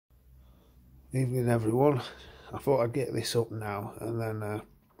Evening everyone. I thought I'd get this up now and then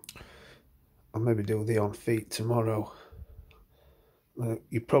I'll maybe do the on feet tomorrow.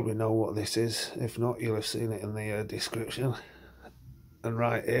 You probably know what this is. If not, you'll have seen it in the description. And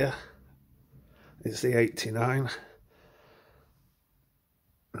right here, it's the 89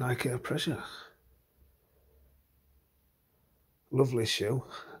 Nike Air Pressure. Lovely shoe.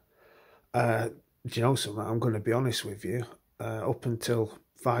 Do you know something? I'm going to be honest with you. Up until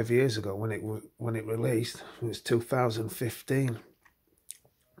 5 years ago, when it released, it was 2015.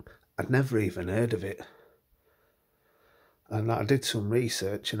 I'd never even heard of it, and I did some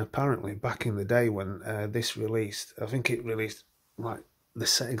research. And apparently, back in the day when this released, I think it released like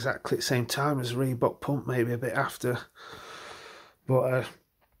exactly the same time as Reebok Pump, maybe a bit after. But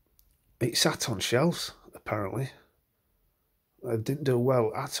it sat on shelves. Apparently, it didn't do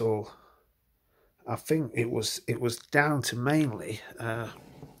well at all. I think it was down to mainly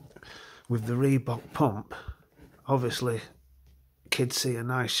with the Reebok Pump. Obviously, kids see a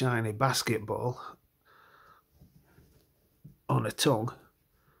nice shiny basketball on a tongue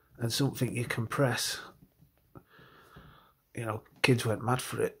and something you can press. You know, kids went mad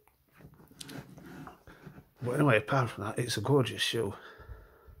for it. But anyway, apart from that, it's a gorgeous shoe.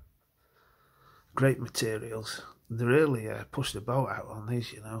 Great materials. They really push the boat out on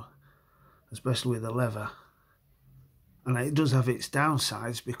these, you know, especially with the leather. And it does have its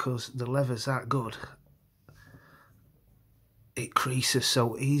downsides because the leather's that good. It creases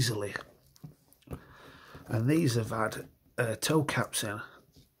so easily. And these have had toe caps in.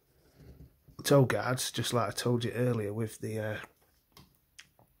 Toe guards, just like I told you earlier with the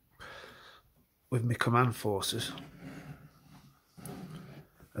with my command forces.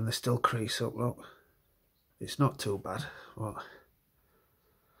 And they still crease up, look. It's not too bad, but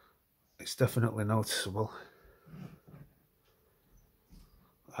it's definitely noticeable.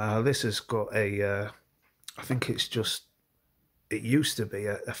 This has got a, I think it's just, it used to be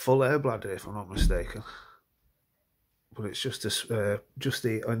a full air bladder, if I'm not mistaken. But it's just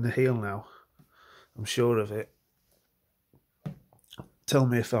on the heel now. I'm sure of it. Tell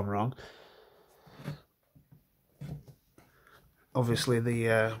me if I'm wrong. Obviously,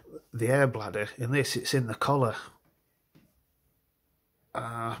 the air bladder in this, it's in the collar.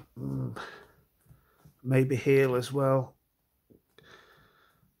 Maybe heel as well.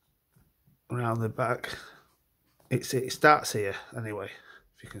 Around the back. It starts here anyway,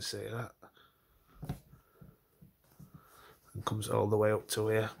 if you can see that. And comes all the way up to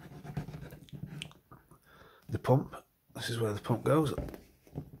here. The pump. This is where the pump goes.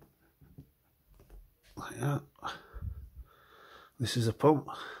 Like that. This is a pump.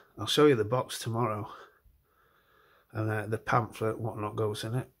 I'll show you the box tomorrow. And the pamphlet, whatnot goes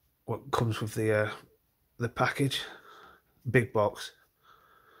in it. What comes with the package. Big box.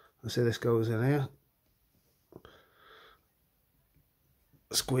 I see this goes in here.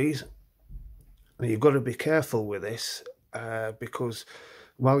 Squeeze. Now you've got to be careful with this because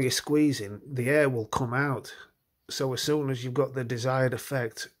while you're squeezing, the air will come out. So as soon as you've got the desired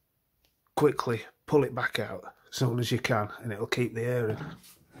effect, quickly pull it back out as soon as you can, and it'll keep the air in.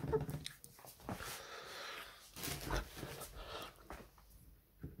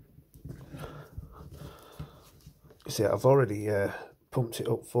 See, I've already pumped it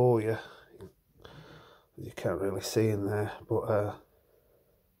up for you. You can't really see in there, but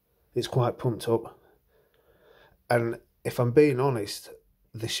it's quite pumped up. And if I'm being honest,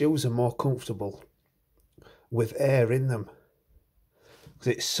 the shoes are more comfortable with air in them, because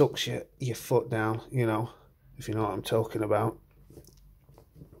it sucks your foot down, you know, if you know what I'm talking about.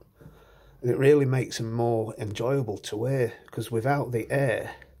 And it really makes them more enjoyable to wear, because without the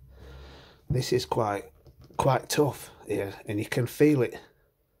air, this is quite tough here, and you can feel it.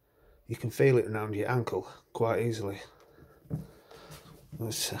 You can feel it around your ankle quite easily.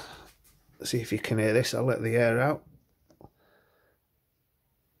 Let's see if you can hear this. I'll let the air out.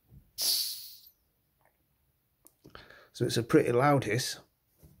 So it's a pretty loud hiss.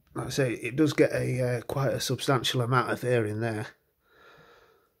 Like I say, it does get a quite a substantial amount of air in there,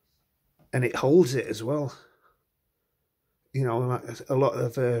 and it holds it as well. You know, like a lot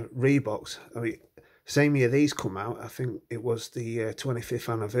of Reeboks. I mean, same year these come out, I think it was the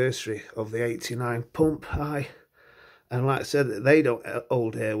 25th anniversary of the 89 Pump High. And like I said, they don't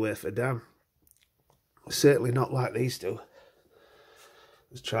hold air worth a damn. Certainly not like these do.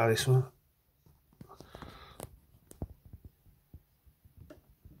 Let's try this one.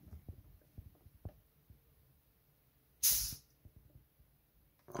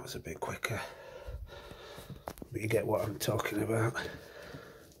 That's a bit quicker. But you get what I'm talking about.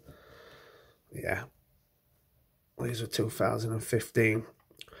 Yeah. These are 2015.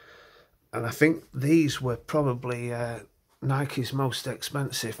 And I think these were probably Nike's most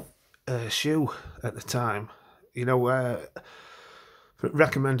expensive shoe at the time. You know,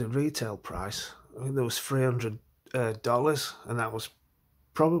 recommended retail price, I think there was $300, and that was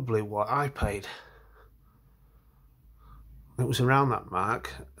probably what I paid. It was around that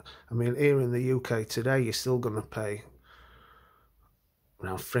mark. I mean, here in the UK today, you're still going to pay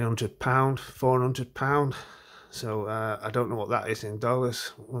around £300, £400. So I don't know what that is in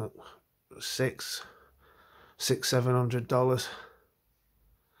dollars. Well, $700.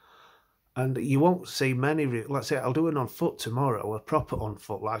 And you won't see many. Let's say I'll do an on foot tomorrow, a proper on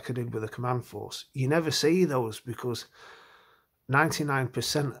foot like I did with the Command Force. You never see those because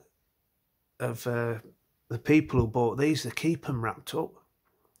 99% of the people who bought these, they keep them wrapped up.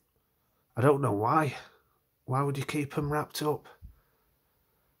 I don't know why. Why would you keep them wrapped up?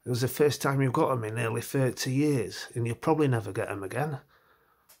 It was the first time you've got them in nearly 30 years, and you'll probably never get them again.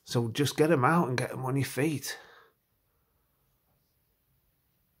 So just get them out and get them on your feet.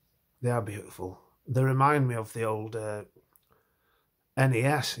 They are beautiful. They remind me of the old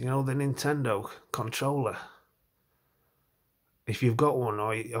NES, you know, the Nintendo controller. If you've got one,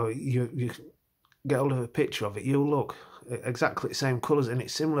 or you get hold of a picture of it, you look exactly the same colours, and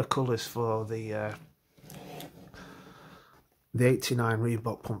it's similar colours for the 89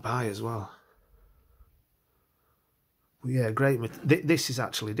 Reebok Pump High as well. But yeah, great. This is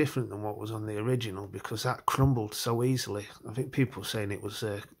actually different than what was on the original because that crumbled so easily. I think people were saying it was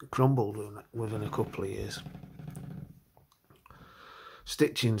crumbled within a couple of years.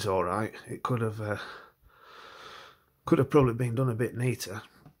 Stitching's all right. It could have probably been done a bit neater.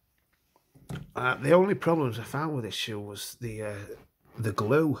 The only problems I found with this shoe was the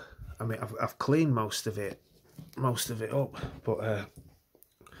glue. I mean, I've cleaned most of it up, but I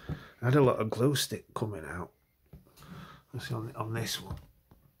had a lot of glue stick coming out. Let's see on this one.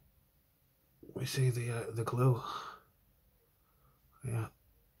 We see the glue. Yeah.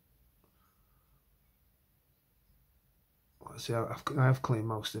 Let's see. I've cleaned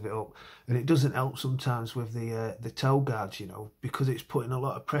most of it up, and it doesn't help sometimes with the toe guards, you know, because it's putting a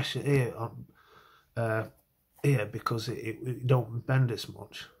lot of pressure here on here because it don't bend as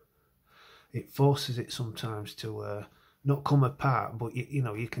much. It forces it sometimes to not come apart, but you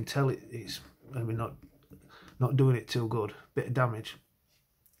know, you can tell it's, I mean, not doing it too good. Bit of damage.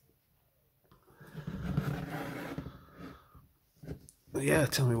 But yeah,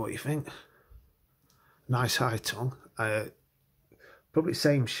 tell me what you think. Nice high tongue. Probably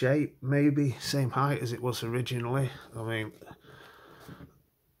same shape, maybe same height as it was originally. I mean,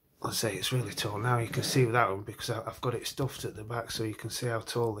 let's say it's really tall now. You can see without them because I've got it stuffed at the back, so you can see how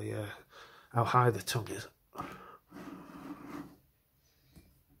tall how high the tongue is.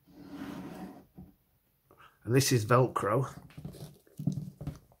 And this is Velcro.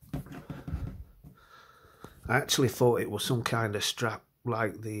 I actually thought it was some kind of strap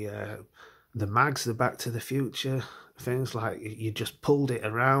like the mags, the Back to the Future things, like you just pulled it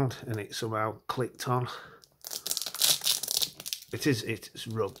around and it somehow clicked on. It's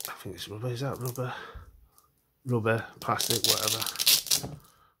rubber. I think it's rubber. Is that rubber? Rubber, plastic, whatever.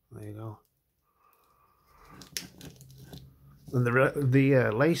 There you go. And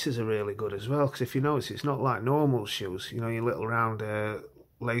the laces are really good as well, because if you notice, it's not like normal shoes, you know, your little round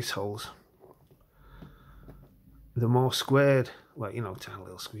lace holes. They're more squared, well, you know, tiny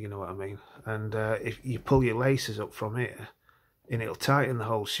little square, you know what I mean. And if you pull your laces up from here, and it'll tighten the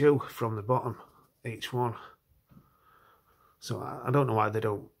whole shoe from the bottom, each one. So I don't know why they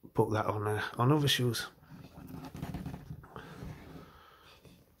don't put that on other shoes.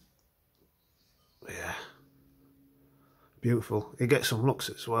 Yeah. Beautiful. It gets some looks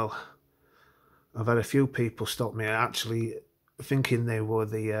as well. I've had a few people stop me actually thinking they were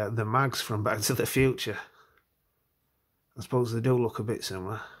the mags from Back to the Future. I suppose they do look a bit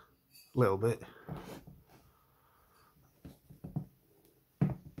similar, a little bit.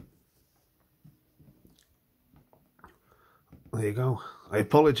 There you go. I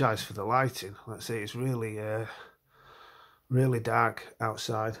apologise for the lighting. Let's see, it's really really dark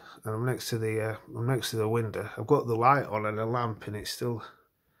outside, and I'm next to the window. I've got the light on and a lamp, and it still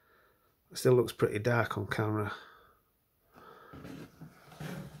looks pretty dark on camera.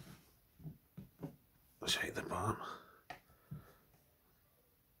 I'll show you the barn.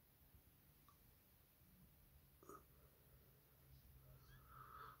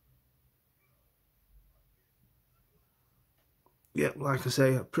 Yep, like I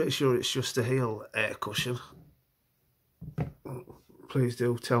say, I'm pretty sure it's just a heel air cushion. Please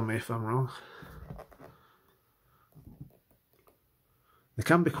do tell me if I'm wrong. They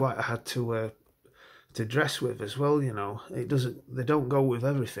can be quite hard to to dress with as well, you know. They don't go with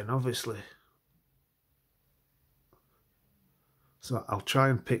everything, obviously. So I'll try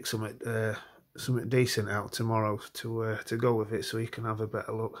and pick something decent out tomorrow to go with it, so you can have a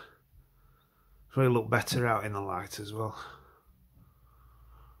better look. Really look better out in the light as well.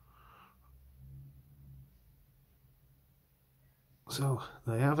 So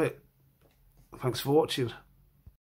there you have it. Thanks for watching.